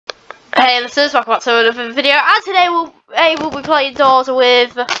listeners, welcome back to another video, and today we'll be playing doors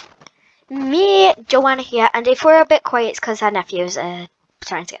with me, Joanna here, and if we're a bit quiet, it's because our nephew's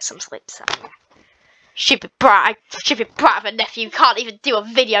trying to get some sleep, so yeah. stupid brat of a nephew, can't even do a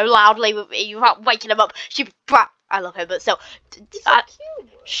video loudly without waking him up, stupid brat. I love him, but still. He's so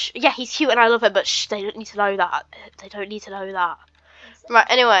cute. Yeah, he's cute and I love him, but they don't need to know that. They don't need to know that. Right,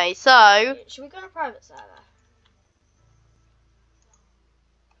 anyway, so... Should we go on a private server?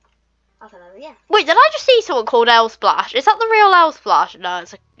 Yeah. Wait, did I just see someone called L-Splash? Is that the real L-Splash? No,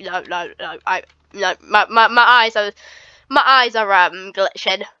 it's like, no, my eyes are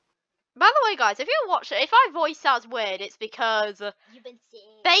glitching. By the way, guys, if you're watching, if my voice sounds weird, it's because You've been sick.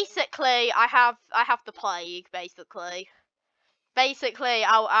 Basically I have the plague. Basically,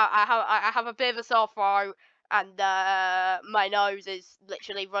 I have a bit of a sore throat, and my nose is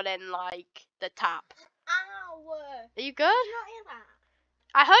literally running like the tap. Ow! Are you good? Did you not hear that?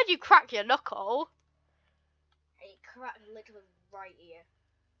 I heard you crack your knuckle. It cracked literally right here.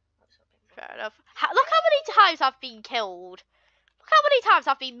 Fair enough. Look how many times I've been killed. Look how many times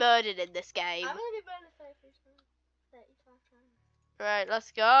I've been murdered in this game. I've only been murdered 35 times. Right,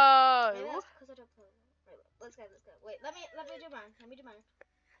 let's go. Maybe that's because I don't play. Wait, let's go. Wait, let me do mine.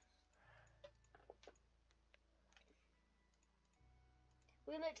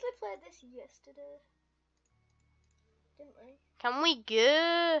 We literally played this yesterday. Didn't we? Can we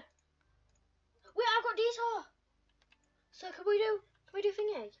go? Wait, I've got detour. So can we do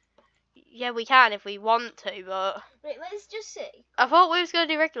thingy? Yeah, we can if we want to, but... Wait, let's just see. I thought we was going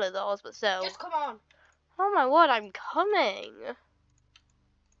to do regular doors, but still. Just come on. Oh my word, I'm coming.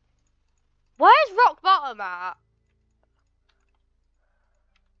 Where's rock bottom at?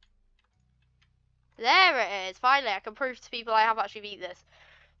 There it is. Finally, I can prove to people I have actually beat this.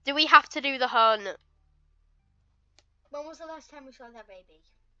 Do we have to do the hunt? When was the last time we saw that baby?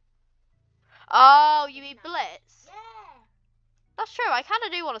 Oh, you mean Blitz? Yeah. That's true. I kind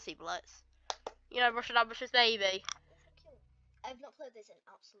of do want to see Blitz. You know, Russian Ambush's baby. I've not played this in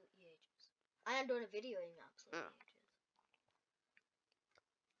absolute ages. I am doing a video in absolute ages.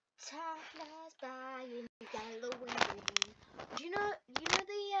 Time flies by in yellow and green. Do you know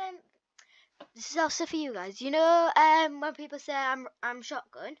the this is also for you guys. You know when people say I'm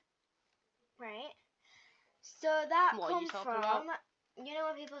shotgun, right? So that What comes are you from talking about? you know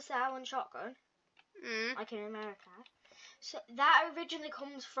when people say I want shotgun, like in America. So that originally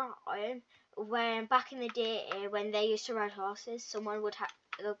comes from when back in the day when they used to ride horses, someone would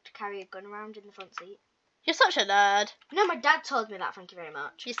carry a gun around in the front seat. You're such a nerd. No, my dad told me that. Thank you very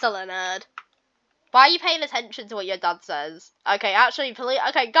much. You're still a nerd. Why are you paying attention to what your dad says? Okay, actually,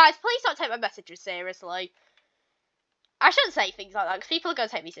 okay, guys, please don't take my messages seriously. I shouldn't say things like that, because people are going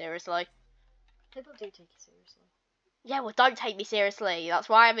to take me seriously. People do take you seriously. Yeah, well, don't take me seriously. That's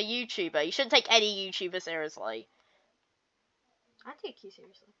why I'm a YouTuber. You shouldn't take any YouTuber seriously. I take you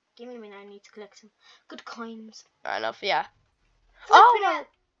seriously. Give me a minute, I need to collect some good coins. Fair enough, yeah. Oh, no!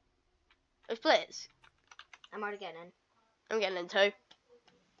 It's Blitz. I'm already getting in. I'm getting in too.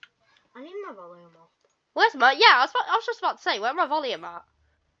 I need my volume up. Where's my... Yeah, I was just about to say, where's my volume at?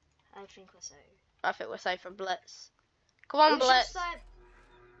 I think we're safe. I think we're safe from Blitz. Come on, Blitz. Like...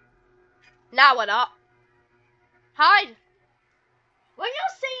 Now we're not. Hide! When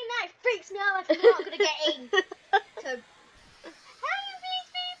you're saying that, it freaks me out like I'm not going to get in. So... Hi,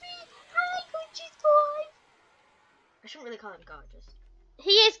 baby! Hi, gorgeous boy! I shouldn't really call him gorgeous.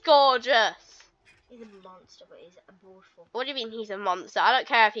 He is gorgeous. He's a monster, but he's a beautiful. What do you mean he's a monster? I don't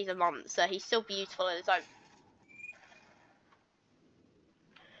care if he's a monster. He's still beautiful in his own...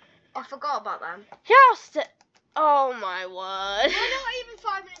 I forgot about them. Just... Oh my word. We're not even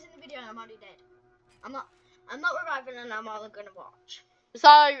 5 minutes in the video and I'm already dead. I'm not reviving and I'm all gonna watch. So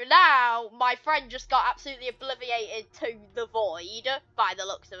now my friend just got absolutely obliviated to the void by the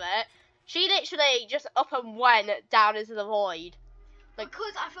looks of it. She literally just up and went down into the void. Like,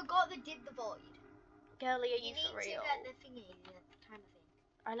 because I forgot they did the void. Girlie, are you for real? To get the thingy, the timer thing.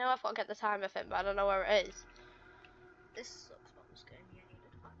 I know I've got to get the timer thing, but I don't know where it is. This sucks about this game.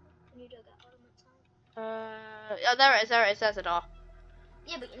 You need to get out of my time. Oh, there it is. There's a door.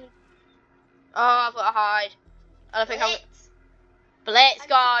 Yeah, but you need... Oh, I've got to hide. I don't think I'm... Blitz,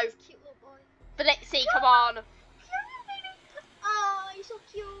 go! Cute little boy. Blitzy, come on. Oh, you're so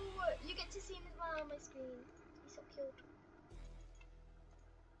cute. You get to see him as well on my screen. He's so cute.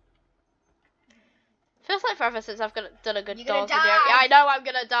 Feels like forever since I've done a good You're doors gonna video. die. Yeah, I know I'm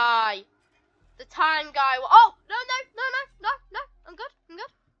gonna die. The time guy... Oh, no. I'm good.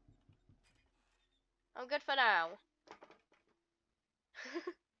 I'm good for now.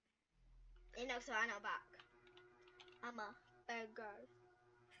 You know, so I know back. I'm a bad girl.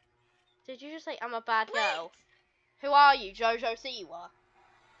 Did you just say I'm a bad girl? Blitz! Who are you, Jojo Siwa?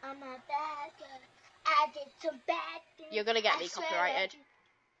 I'm a bad girl. I did some bad things. You're gonna get I me swear copyrighted. I did.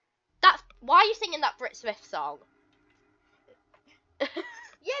 That's why are you singing that Brit Smith song? Yeah,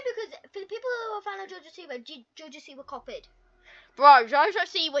 because for the people who are a fan of Jojo Siwa, Jojo Siwa copied. Bro, Jojo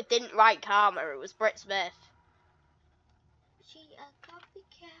Siwa didn't write Karma, it was Brit Smith. She a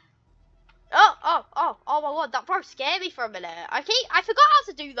copycat. Oh my god, that bro scared me for a minute. I forgot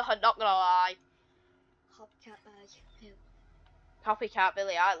how to do the hunt, not gonna lie. Copycat by who? Copycat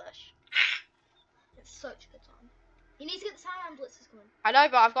Billie Eilish. It's such a good song. You need to get the sound when Blitz is coming. I know,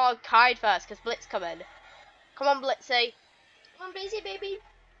 but I've got to hide first, because Blitz coming. Come on, Blitzy. Come on, Blitzy, baby.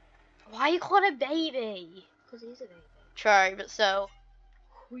 Why are you calling him baby? Because he's a baby. True, but still.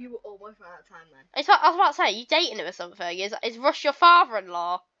 You were almost right at time then. I was about to say, are you dating him or something? Is Rush your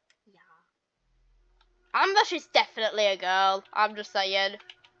father-in-law? Yeah. Ambush is definitely a girl, I'm just saying.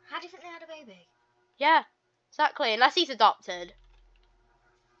 How do you think they had a baby? Yeah, exactly, unless he's adopted.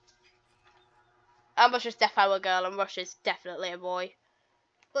 Ambush is defo a girl and Rush is definitely a boy.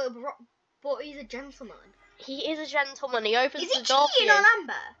 But he's a gentleman. He is a gentleman, he opens Is he the door for cheating you. on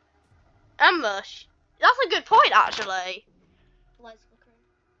Amber? Ambush? That's a good point, actually. Lights flickering.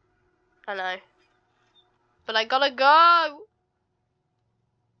 I know. But I gotta go.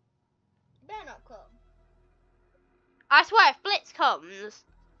 You better not come. I swear, if Blitz comes...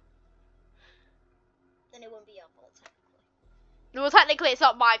 Then it won't be your fault, technically. Well, technically, it's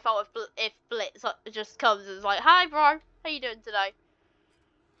not my fault if Blitz just comes and is like, hi, bro. How you doing today?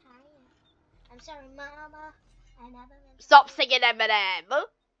 Hi. I'm sorry, Mama. I never meant to. Stop singing Eminem.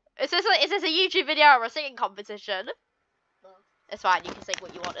 Is this a YouTube video or a singing competition? Well, It's fine, you can sing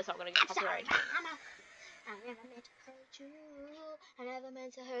what you want. It's not going to get I'm sorry, copyrighted. Mama. I never meant to hurt you. I never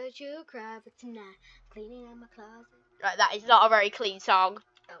meant to hurt you. Cry, but tonight I'm cleaning out my closet. Right, that is not a very clean song.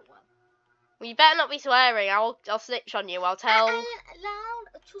 Oh well. Well, you better not be swearing. I'll snitch on you. I'll tell. I ain't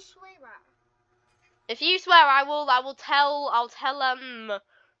allowed to swear at. If you swear, I'll tell.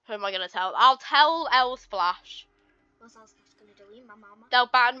 Who am I gonna tell? I'll tell Elsplash. What's else gonna do? My mama. They'll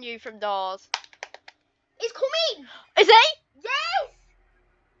ban you from doors. He's coming. Is he? Yes.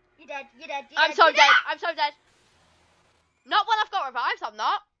 You're dead. You're dead. You're I'm dead. so You're dead. I'm so dead. Not when I've got revives. I'm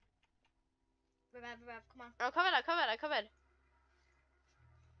not. Revive. Come on. I'm coming.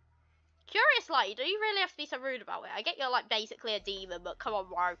 Curious, like, do you really have to be so rude about it? I get you're like basically a demon, but come on,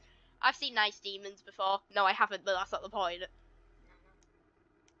 bro. I've seen nice demons before. No, I haven't, but that's not the point.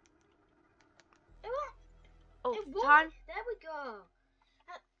 Oh, time. There we go.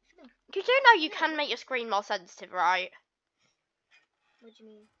 You do know you can make your screen more sensitive, right? What do you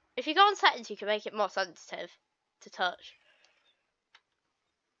mean? If you go on settings, you can make it more sensitive to touch.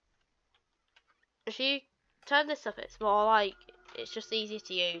 If you turn this up, it's more like, it's just easier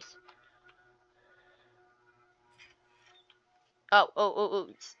to use. Oh.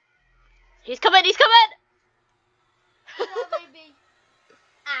 He's coming! Hello, baby.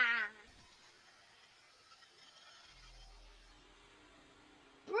 Ah.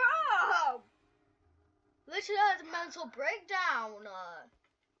 Bro! Literally had a mental breakdown.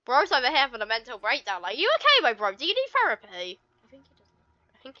 Bro's over here having a mental breakdown. Like, you okay, my bro? Do you need therapy? I think he doesn't.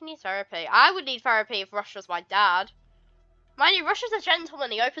 I think he needs therapy. I would need therapy if Rush was my dad. Mind you, Rush is a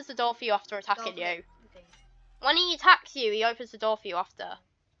gentleman. He opens the door for you after attacking you. Okay. When he attacks you, he opens the door for you after.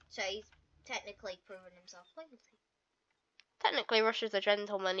 So he's technically proven himself loyalty. Technically, Rush is a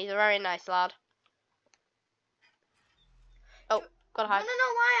gentleman. He's a very nice lad. Oh, gotta hide. You wanna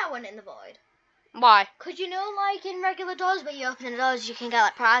know why I went in the void? Why? Cause you know, like in regular doors, where you open the doors, you can get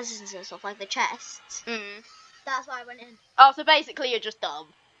like prizes and stuff, like the chests. Mm. That's why I went in. Oh, so basically you're just dumb.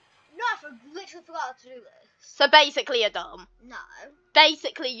 No, literally forgot to do this. So basically you're dumb. No.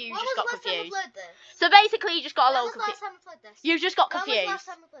 Basically you When just was got the last time we confused. played this? So basically you just got a When little was the last confused. time we played this? You just got When was the confused. last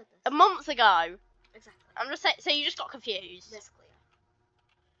time we played this? A month ago. Exactly. I'm just saying, so you just got confused. Basically.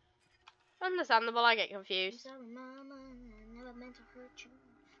 Understandable, I get I'm confused. sorry, Mama. I never meant to hurt you.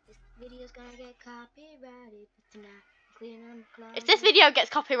 This video's gonna get copyrighted, but tonight I'm cleaning up my closet. If this video gets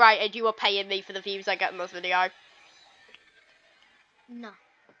copyrighted, you are paying me for the views I get in this video. No.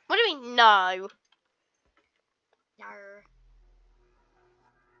 What do you mean, no? Yarr.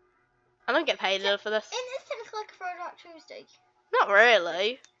 I don't get paid enough for this. Isn't this technically like a Throwback Tuesday? Not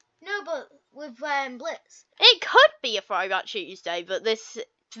really. No, but with Blitz. It could be a Throwback Tuesday, but this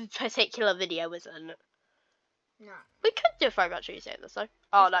particular video isn't. No. We could do a Throwback Tuesday in this though.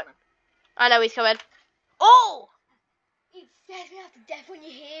 Oh He's no. coming. I know he's coming. Oh! It scares me out to death when you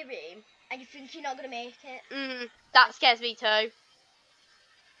hear him and you think you're not gonna make it. That scares me too.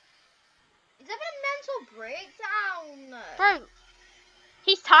 He's having a mental breakdown. Bro,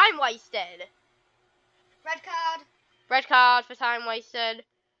 He's time wasted. Red card. Red card for time wasted.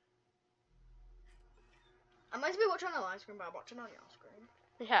 I'm meant to be watching on the live screen, but I'm watching on your screen.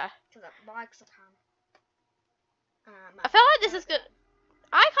 Yeah. Because I can. I feel like this is good.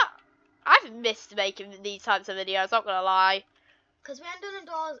 I've missed making these types of videos, not gonna lie. Because we haven't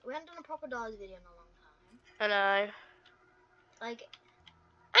done a proper doors video in a long time. I know. Like,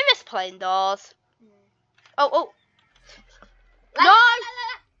 I miss playing doors. mm. Oh. No! Oh!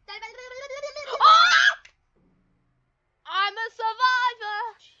 I'm a survivor!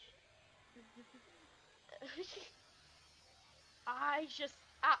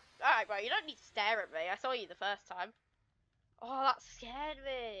 Alright, bro, you don't need to stare at me. I saw you the first time. Oh, that scared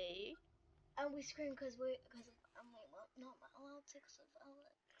me. And we scream because I'm not allowed to.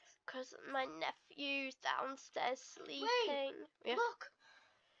 Because my nephew's downstairs sleeping. Wait, yeah. Look!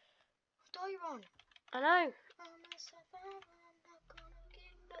 What door you're on? I know. I'm a survivor, I'm not gonna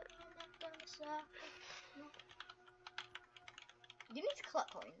give up, I'm not gonna stop. You need to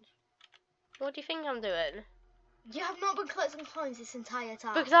collect coins. What do you think I'm doing? You have not been collecting coins this entire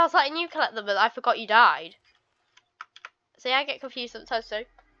time. Because I was letting you collect them, but I forgot you died. See, I get confused sometimes too.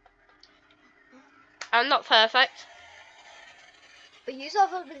 I'm not perfect. But you yourself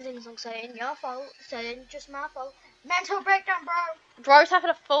have been singing songs saying your fault, saying just my fault. Mental breakdown, bro. Bro's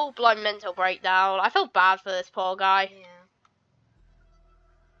having a full-blown mental breakdown. I feel bad for this poor guy. Yeah.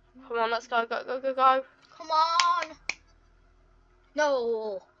 Come on, let's go. Come on.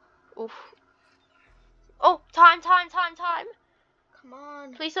 No. Oof. Oh, time. Come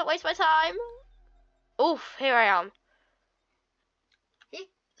on. Please don't waste my time. Oof, here I am.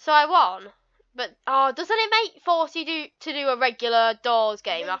 So I won. But, doesn't it force you to do a regular doors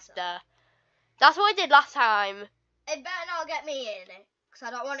game after? So. That's what I did last time. It better not get me in it, because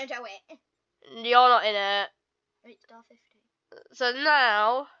I don't want to do it. You're not in it. It's star 50. So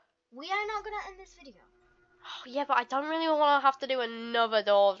now... We are not going to end this video. Oh, yeah, but I don't really want to have to do another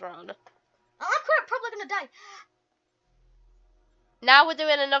doors run. I'm probably going to die. Now we're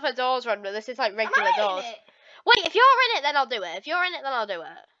doing another doors run, but this is like regular doors. In it? Wait, if you're in it, then I'll do it. If you're in it, then I'll do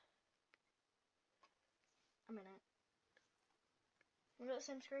it. I'm in it. We're on the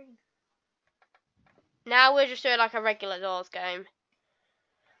same screen. Now we're just doing like a regular doors game.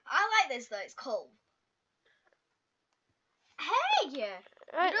 I like this though, it's cool. Hey!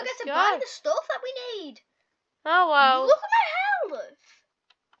 Right, we don't get to go. buy the stuff that we need. Oh well. Look at my health!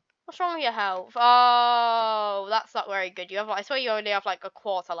 What's wrong with your health? Oh, that's not very good. I swear you only have like a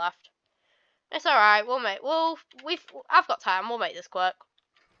quarter left. It's alright, I've got time, we'll make this quick.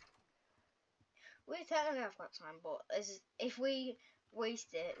 We technically have got time, but if we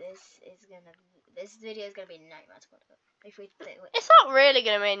waste it, this video is gonna be a nightmare to put up. It's not really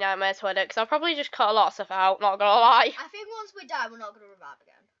gonna be a nightmare to edit, because I'll probably just cut a lot of stuff out, not gonna lie. I think once we die, we're not gonna revive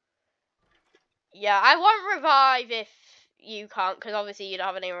again. Yeah, I won't revive if you can't, because obviously you don't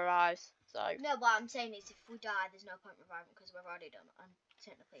have any revives, so. No, what I'm saying is if we die, there's no point reviving, because we've already done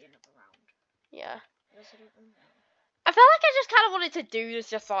technically another round. Yeah. I feel like I just kind of wanted to do this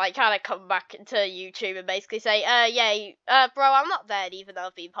just to like kind of come back to YouTube and basically say, bro, I'm not dead even though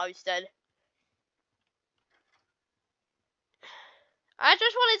I've been posted. I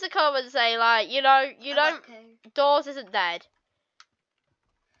just wanted to come and say like, you don't, Doors isn't dead.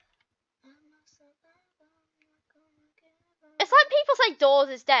 It's like people say Doors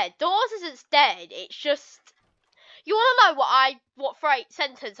is dead. Doors isn't dead. It's just, you want to know what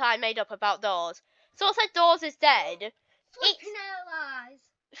sentence I made up about Doors? So I said Doors is dead.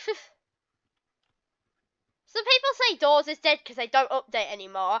 Some people say Doors is dead because they don't update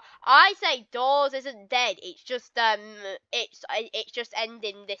anymore. I say Doors isn't dead. It's just it's just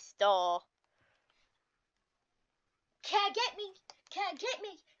ending this door. Can't get me,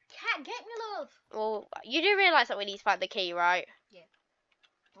 love. Well, you do realise that we need to find the key, right? Yeah.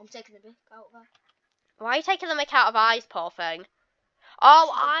 I'm taking the mic out of her. Why are you taking the mic out of eyes, poor thing?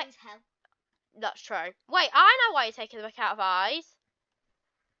 Oh, That's true. Wait, I know why you're taking the mic out of eyes.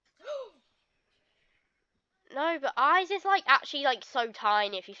 No, but eyes is like actually like so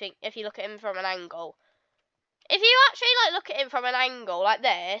tiny if you look at him from an angle. If you actually like look at him from an angle like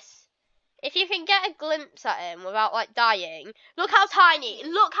this, if you can get a glimpse at him without like dying, look how tiny,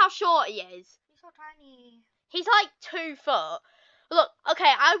 look how short he is. He's so tiny. He's like 2 foot. Look, okay,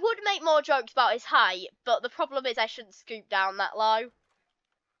 I would make more jokes about his height, but the problem is I shouldn't scoop down that low.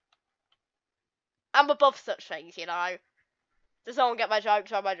 I'm above such things, you know. Does no one get my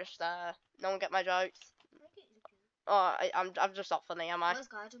jokes, or am I just no one get my jokes? Oh, I'm just not funny, am I? Where's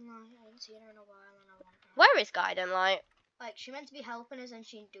Guiding Light? I haven't seen her in a while, and I want her. Where is Guiding Light? Like, she meant to be helping us, and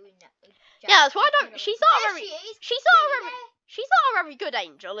she's doing that. Yeah, that's why I don't. She's not a very. She's She's not a very good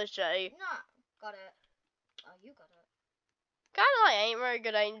angel, is she? No. Got it. Oh, you got it. Kind of like ain't a very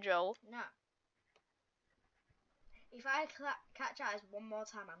good angel. No. If I catch eyes one more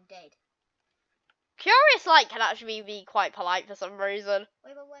time, I'm dead. Curious Light can actually be quite polite for some reason.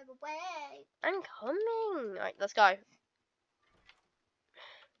 Wait, wait, wait, wait, wait. I'm coming. Right, let's go.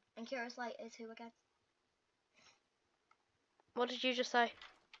 And Curious Light is who again? What did you just say?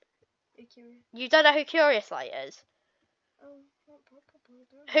 Curious. You don't know who Curious Light is? Oh,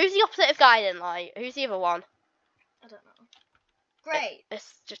 Who's the opposite of Guiding Light? Who's the other one? I don't know. Great. It's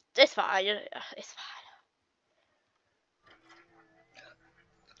fine. It's fine.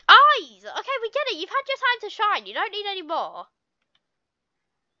 Eyes! Okay, we get it. You've had your time to shine. You don't need any more.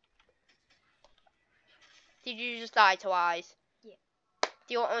 Did you just die to eyes? Yeah.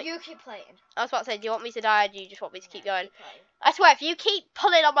 Do you want me? You keep playing. I was about to say, do you want me to die or do you just want me to keep going? Keep playing. I swear, if you keep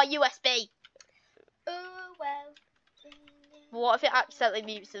pulling on my USB. Oh, well. What if it accidentally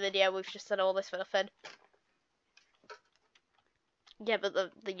mutes the video? We've just said all this for nothing. Yeah, but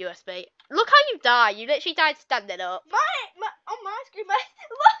the USB. Look how you die. You literally died standing up. On my screen,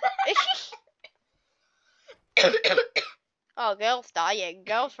 Oh, girl's dying.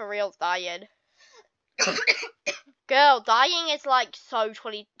 Girl's for real's dying. Girl, dying is like so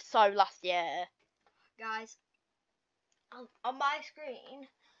last year. Guys, on my screen,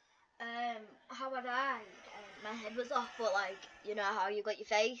 how I died, my head was off, but like, you know how you got your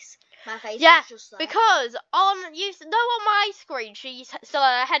face? My face was just like... Because on my screen she's still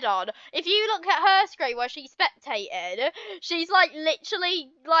had her head on. If you look at her screen where she's spectated, she's like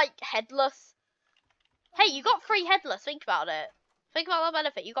literally like headless. Hey, you got free headless. Think about it. Think about the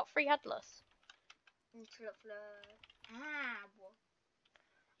benefit. You got free headless.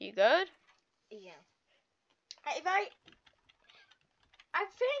 You good? Yeah. If I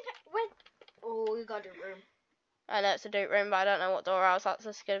think when... Oh, we got a room. I know it's a doot room, but I don't know what door else. That's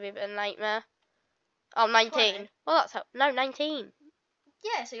just going to be a bit of a nightmare. Oh, 19. 20. Well, that's how... No, 19.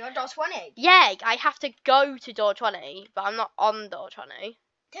 Yeah, so you're on door 20. Yeah, I have to go to door 20, but I'm not on door 20.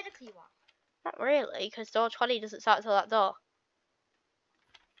 Technically you are. Not really, because door 20 doesn't start till that door.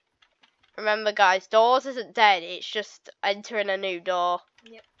 Remember, guys, doors isn't dead. It's just entering a new door.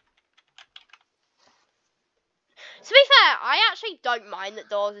 Yep. To be fair, I actually don't mind that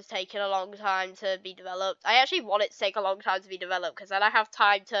doors is taking a long time to be developed. I actually want it to take a long time to be developed, because then I have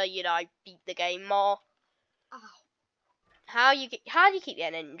time to, you know, beat the game more. Ow. How do you keep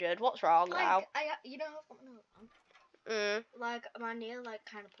getting injured? What's wrong now? You know, like my nail like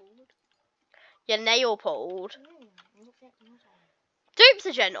kind of pulled. Your nail pulled. Dupe's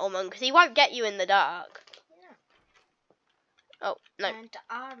a gentleman, because he won't get you in the dark. Yeah. Oh, no. And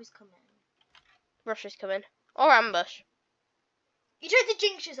R is coming. Rush is coming. Or ambush. You tried to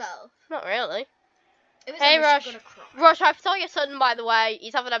jinx yourself. Not really. It was Hey, Rush. Rush, I saw your son, by the way.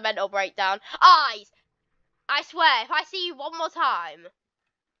 He's having a mental breakdown. Eyes! I swear, if I see you one more time...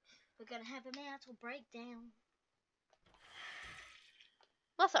 We're gonna have a mental breakdown.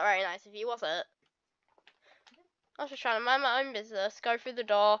 That's not very nice of you, was it? I was just trying to mind my own business, go through the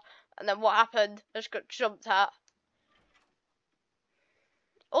door, and then what happened? I just got jumped at.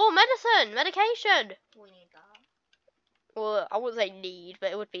 Oh, medicine! Medication! We need that. Well, I wouldn't say need,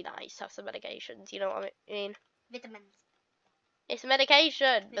 but it would be nice to have some medications, you know what I mean? Vitamins. It's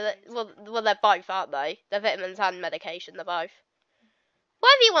medication, but well, they're both, aren't they? They're vitamins and medication, they're both.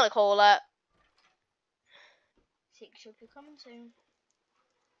 Whatever you want to call it. 6 should be coming soon.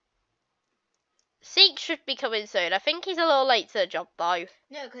 Seek should be coming soon. I think he's a little late to the job, though.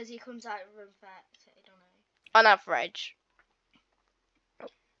 No, because he comes out of room 30, don't he? On average.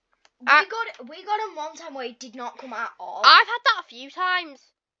 We got him one time where he did not come at all. I've had that a few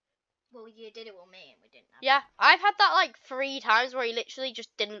times. Well, you did it with me and we didn't have Yeah, I've had that like 3 times where he literally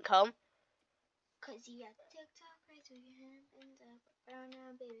just didn't come. Cause he had TikTok right to your hands up. Oh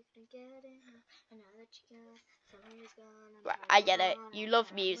no, baby, couldn't get it. I know that you got somebody's gone. Right, I get it. You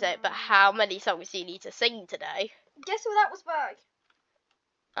love music, but how many songs do you need to sing today? Guess who that was by?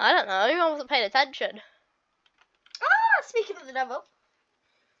 I don't know. I wasn't paying attention. Ah, speaking of the devil.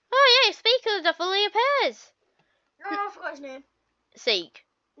 Oh yeah, speak of the devil, he appears. No, I forgot his name. Seek.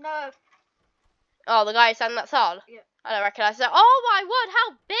 No. Oh, the guy who sang that song? Yeah. I don't recognise that. Oh my word,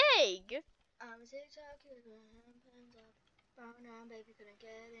 how big! Baby, couldn't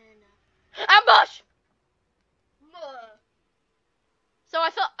get in. Ambush! Mother. So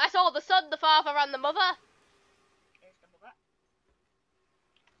I saw the son, the father, and the mother. Here's the mother.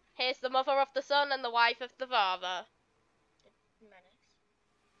 Here's the mother of the son and the wife of the father. Menace.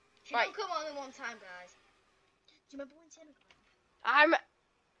 She Right. don't come only one time, guys. Do you remember when Santa came?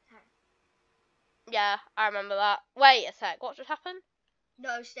 Yeah, I remember that. Wait a sec, what just happened?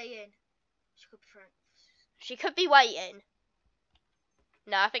 No, stay in. She could be friends. She could be waiting.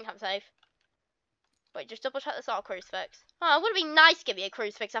 No, I think I'm safe. Wait, just double check there's not a crucifix. Oh, it would have been nice to give me a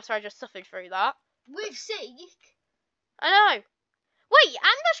crucifix after I just suffered through that. With Seek. I know. Wait,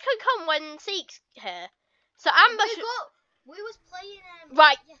 Ambush can come when Seek's here. So Ambush... We was playing...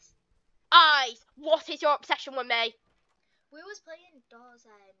 Right. Yes. Eyes, what is your obsession with me? We was playing Doors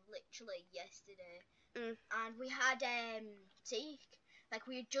literally yesterday. Mm. And we had Seek. Like,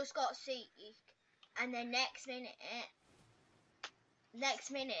 we had just got Seek. And then next minute,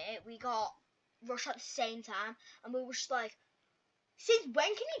 we got Rush at the same time. And we were just like, since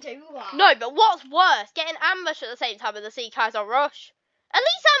when can you do that? No, but what's worse, getting Ambush at the same time and the Seek eyes on Rush? At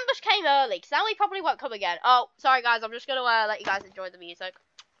least Ambush came early, because now he probably won't come again. Oh, sorry guys, I'm just going to let you guys enjoy the music.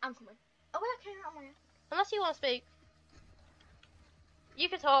 I'm coming. Oh, wait, I can't. I'm Unless you want to speak. You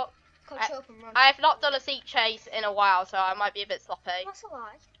can talk. Catch up and run. I have not done a Seek chase in a while, so I might be a bit sloppy. That's a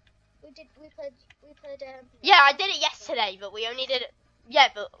lie. We played. Yeah, I did it yesterday, but we only did it.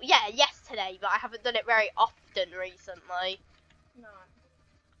 Yesterday, but I haven't done it very often recently. No.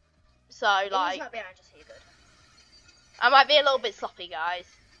 So like, He's not behind us. He's good. I might be a little bit sloppy, guys.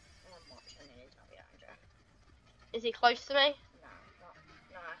 I'm watching. He's not behind you. Is he close to me?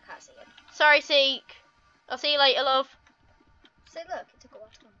 No, I can't see him. Sorry, Seek. I'll see you later, love. See, look, it took a while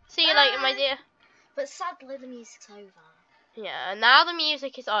to come. See you later, my dear. But sadly, the music's over. Yeah, now the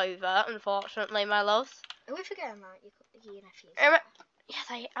music is over, unfortunately, my loves. Are we forgetting that your nephew's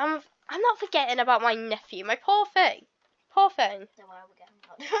Yes, I'm not forgetting about my nephew, my poor thing. Poor thing. Don't worry, we're getting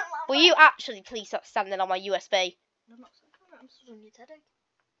about it. Will you actually please stop standing on my USB? I'm stood on your teddy.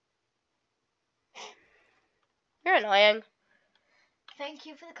 You're annoying. Thank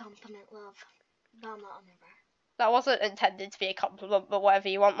you for the compliment, love. But I'm not a mirror. That wasn't intended to be a compliment, but whatever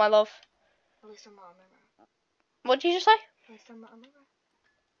you want, my love. At least I'm not a mirror. What did you just say? At least I'm not a mirror.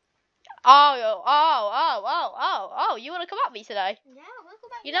 Oh, you want to come at me today? Yeah, we'll go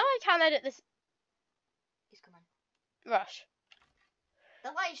back. You know I can edit this. He's coming. Rush.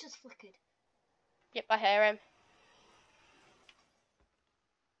 The light's just flickered. Yep, I hear him.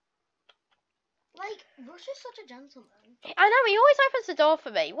 Like, Rush is such a gentleman. I know, he always opens the door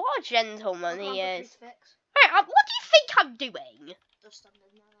for me. What a gentleman he is. Crucifix. Right, what do you think I'm doing? Just standing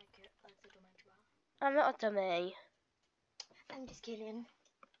there like the dumb you are. I'm not a dummy. I'm just kidding.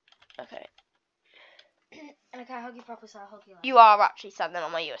 Okay. And I can't hug you properly, so I'll hug you. You are actually standing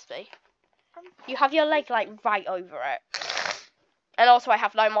on my USB. You have your leg, like, right over it. And also I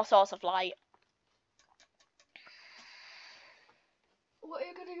have no more source of light. What are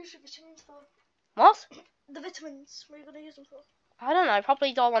you going to use your vitamins for? What? The vitamins. What are you going to use them for? I don't know,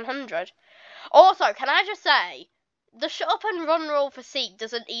 probably door 100. Also, can I just say, the shut up and run rule for Seek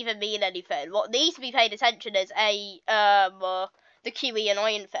doesn't even mean anything. What needs to be paid attention is the QE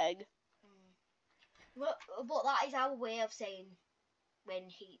annoying thing. But that is our way of saying when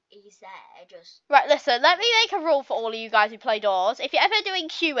he's there, just... Right, listen, let me make a rule for all of you guys who play doors. If you're ever doing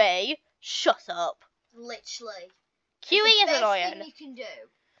QE, shut up. Literally. QE is annoying. Best thing you can do.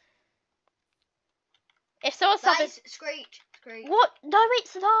 If someone says... Screech. What? No,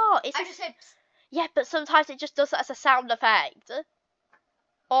 it's not. I just said... Yeah, but sometimes it just does that as a sound effect.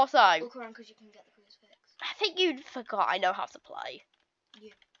 Also... Look around because you can get the crucifix. I think you forgot I know how to play.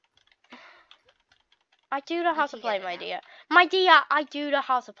 Yeah. I do know how to play, my dear. My dear, I do know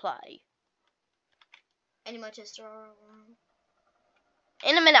how to play. Any more Chester?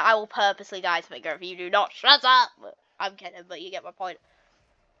 In a minute, I will purposely die to if you do not shut up. I'm kidding, but you get my point.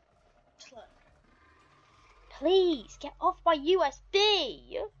 Please, get off my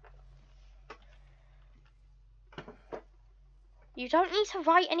USB. You don't need to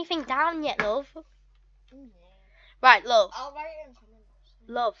write anything down yet, love. Right, love. I'll write it in comments.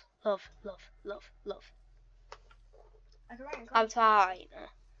 Love. I can write it in I'm comments. fine.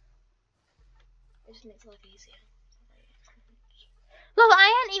 It just makes life easier. Look,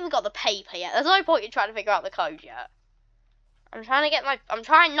 I ain't even got the paper yet. There's no point in trying to figure out the code yet. I'm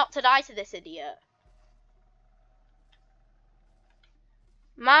trying not to die to this idiot.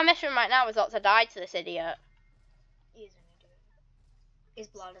 My mission right now is not to die to this idiot. He is only doing it. He's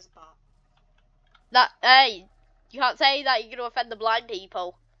blind as a bat. Hey, you can't say that, you're gonna offend the blind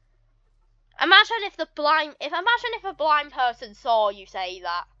people. Imagine if a blind person saw you say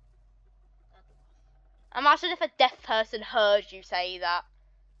that. Imagine if a deaf person heard you say that.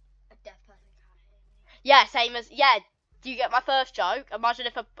 A deaf person can't hear me. Yeah, same as, yeah, do you get my first joke? Imagine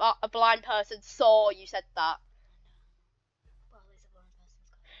if a blind person saw you said that. Well, at least a blind person's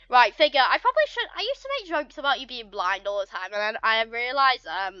got Right, figure. I probably should. I used to make jokes about you being blind all the time, and I realised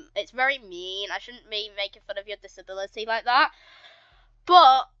it's very mean. I shouldn't be making fun of your disability like that.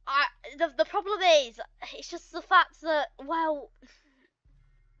 But the problem is, it's just the fact that, well,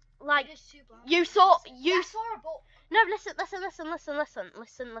 like you saw a book. No,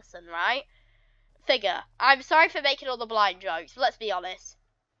 listen, right? Figure. I'm sorry for making all the blind jokes, but let's be honest.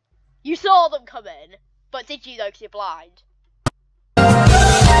 You saw them coming, but did you know 'cause you're blind?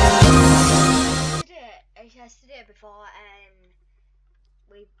 Yesterday before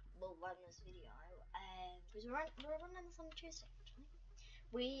we will run this video because we're running this on Tuesday actually.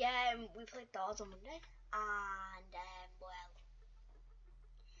 We played doors on Monday and well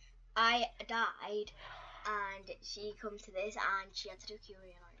I died and she come to this and she had to do QE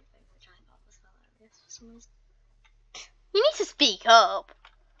and everything, which I thought was hilarious for some reason. You need to speak up.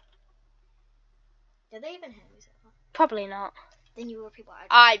 Did they even hear me say that? Probably not. Then you repeat what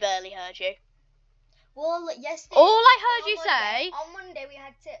I barely heard you. Well, yesterday. All I heard you say. On Monday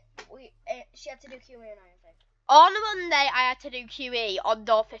she had to do QE and everything. On Monday I had to do QE on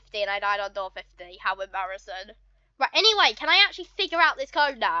door 50 and I died on door 50. How embarrassing. Right, anyway, can I actually figure out this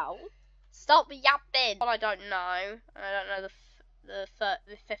code now? Stop yapping. Well, I don't know. I don't know the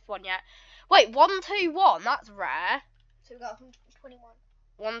fifth one yet. Wait, 121. That's rare. So we got 121.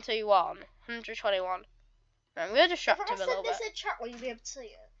 121. 121. I'm gonna distract him a little bit. If I send this in chat, will you be able to see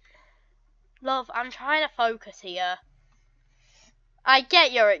it? Love, I'm trying to focus here. I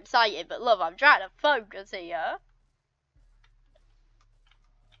get you're excited, but love, I'm trying to focus here.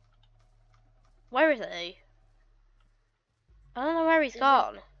 Where is he? I don't know where he's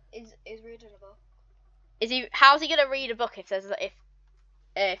gone. Is reading a book. Is he? How's he gonna read a book if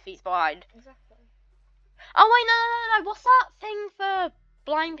he's blind? Exactly. Oh wait, no. What's that thing for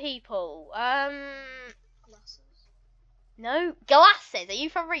blind people? Glasses. No, glasses. Are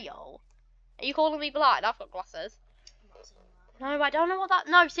you for real? Are you calling me blind? I've got glasses. No, I don't know what that.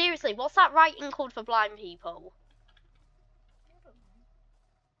 No, seriously, what's that writing called for blind people?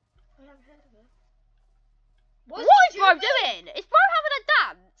 I haven't heard of it. What is bro doing? Is bro having a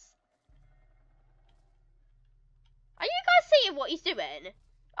dance? Are you guys seeing what he's doing?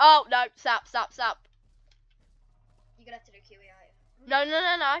 Oh no! Stop! You're gonna have to do QE, aren't you?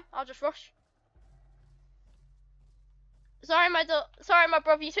 No. I'll just rush. Sorry, my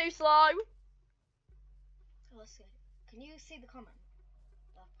brother, you're too slow. So let's see. Can you see the comment?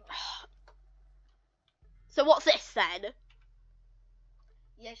 So what's this then?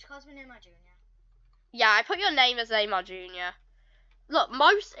 Yeah, she calls me Neymar Jr. Yeah, I put your name as Neymar Jr. Look, in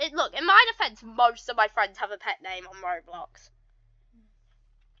my defense, most of my friends have a pet name on Roblox.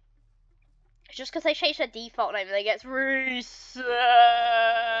 It's just because they change their default name and they get really slow.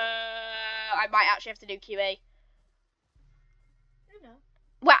 I might actually have to do QE. No.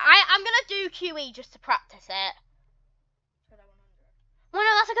 Well, I'm gonna do QE just to practice it. Well,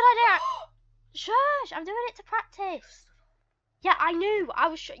 no, that's a good idea. Shush, I'm doing it to practice. Yeah, I knew.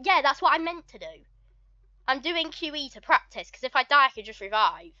 Yeah, that's what I meant to do. I'm doing QE to practice, because if I die, I can just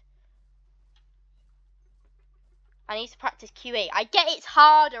revive. I need to practice QE. I get it's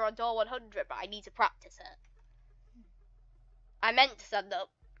harder on door 100, but I need to practice it. I meant to stand up.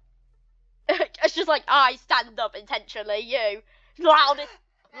 It's just like, I stand up intentionally, you.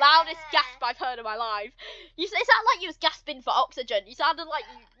 Loudest gasp I've heard in my life. It sounded like you was gasping for oxygen. You sounded like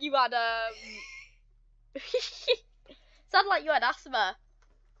you had sounded like you had asthma.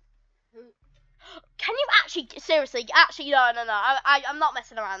 Can you actually, seriously, no. I'm not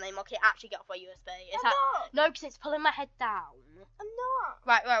messing around anymore. Can you actually get off my USB? No, because it's pulling my head down. I'm not.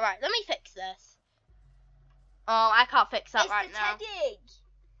 Right. Let me fix this. Oh, I can't fix that right now. Teddy.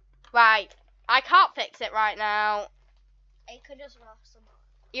 Right, I can't fix it right now. It could just rest some.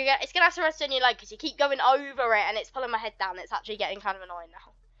 It's gonna have to rest on your leg because you keep going over it and it's pulling my head down. It's actually getting kind of annoying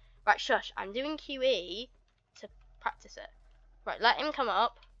now. Right, shush. I'm doing QE to practice it. Right, let him come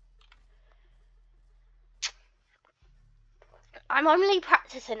up. I'm only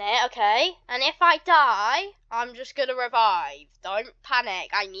practicing it, okay? And if I die, I'm just gonna revive. Don't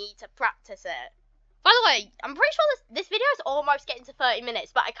panic. I need to practice it. By the way, I'm pretty sure this video is almost getting to 30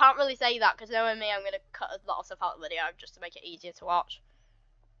 minutes, but I can't really say that because knowing me, I'm gonna cut a lot of stuff out of the video just to make it easier to watch.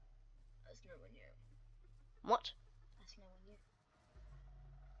 That's knowing you. What? That's knowing you.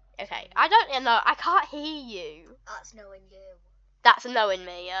 Okay, I don't know. I can't hear you. That's knowing you. That's knowing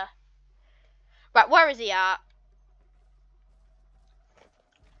me, yeah. Right, where is he at?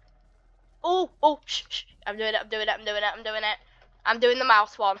 Oh, shh. I'm doing it. I'm doing the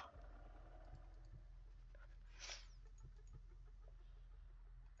mouse one.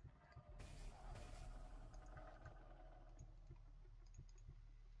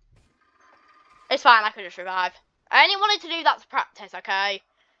 It's fine, I can just revive. I only wanted to do that to practice, okay?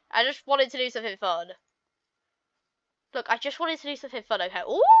 I just wanted to do something fun. Look, I just wanted to do something fun, okay?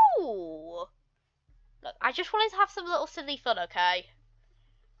 Ooh! Look, I just wanted to have some little silly fun, okay?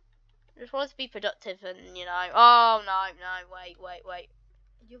 I just wanted to be productive and, you know... Oh, no, wait.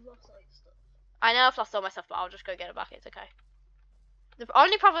 You've lost all your stuff. I know I've lost all my stuff, but I'll just go get it back, it's okay. The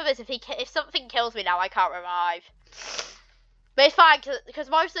only problem is if something kills me now, I can't revive. But it's fine, because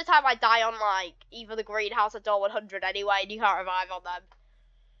most of the time I die on, like, either the greenhouse or door 100 anyway, and you can't revive on them.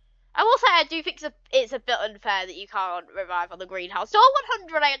 I will say I do think it's a bit unfair that you can't revive on the greenhouse. Door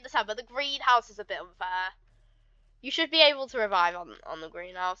 100 I understand, but the greenhouse is a bit unfair. You should be able to revive on the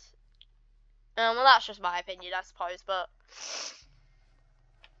greenhouse. Well, that's just my opinion, I suppose, but...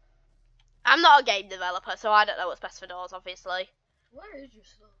 I'm not a game developer, so I don't know what's best for doors, obviously. Where is your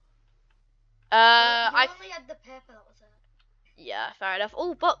stuff? I only had the paper that was there. Yeah, fair enough.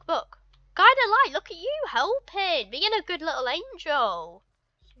 Oh, book. Guide a light, look at you helping. Being a good little angel.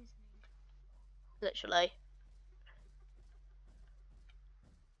 Literally.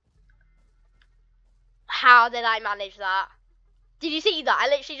 How did I manage that? Did you see that? I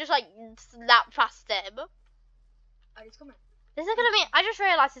literally just like snapped past him. Oh, he's coming. This is gonna be. I just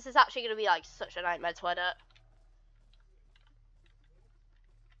realised this is actually gonna be like such a nightmare to edit.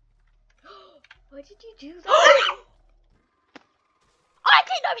 Why did you do that? I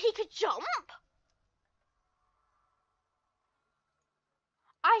didn't know he could jump.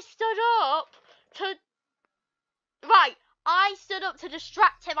 I stood up to. Right. I stood up to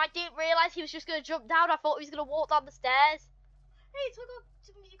distract him. I didn't realise he was just gonna jump down. I thought he was gonna walk down the stairs. Hey, took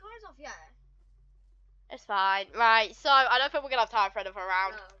your cars off, yeah. It's fine. Right, so I don't think we're gonna have time for another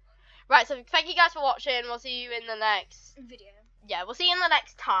round. No. Right, so thank you guys for watching. We'll see you in the next Video. Yeah, we'll see you in the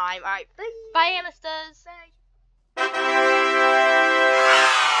next time. Alright. Bye, Alisters.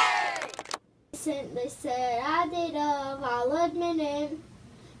 They said I did I'll admit it.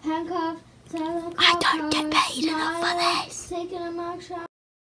 Handcuffed, I don't get paid enough for this. Taking a mugshot.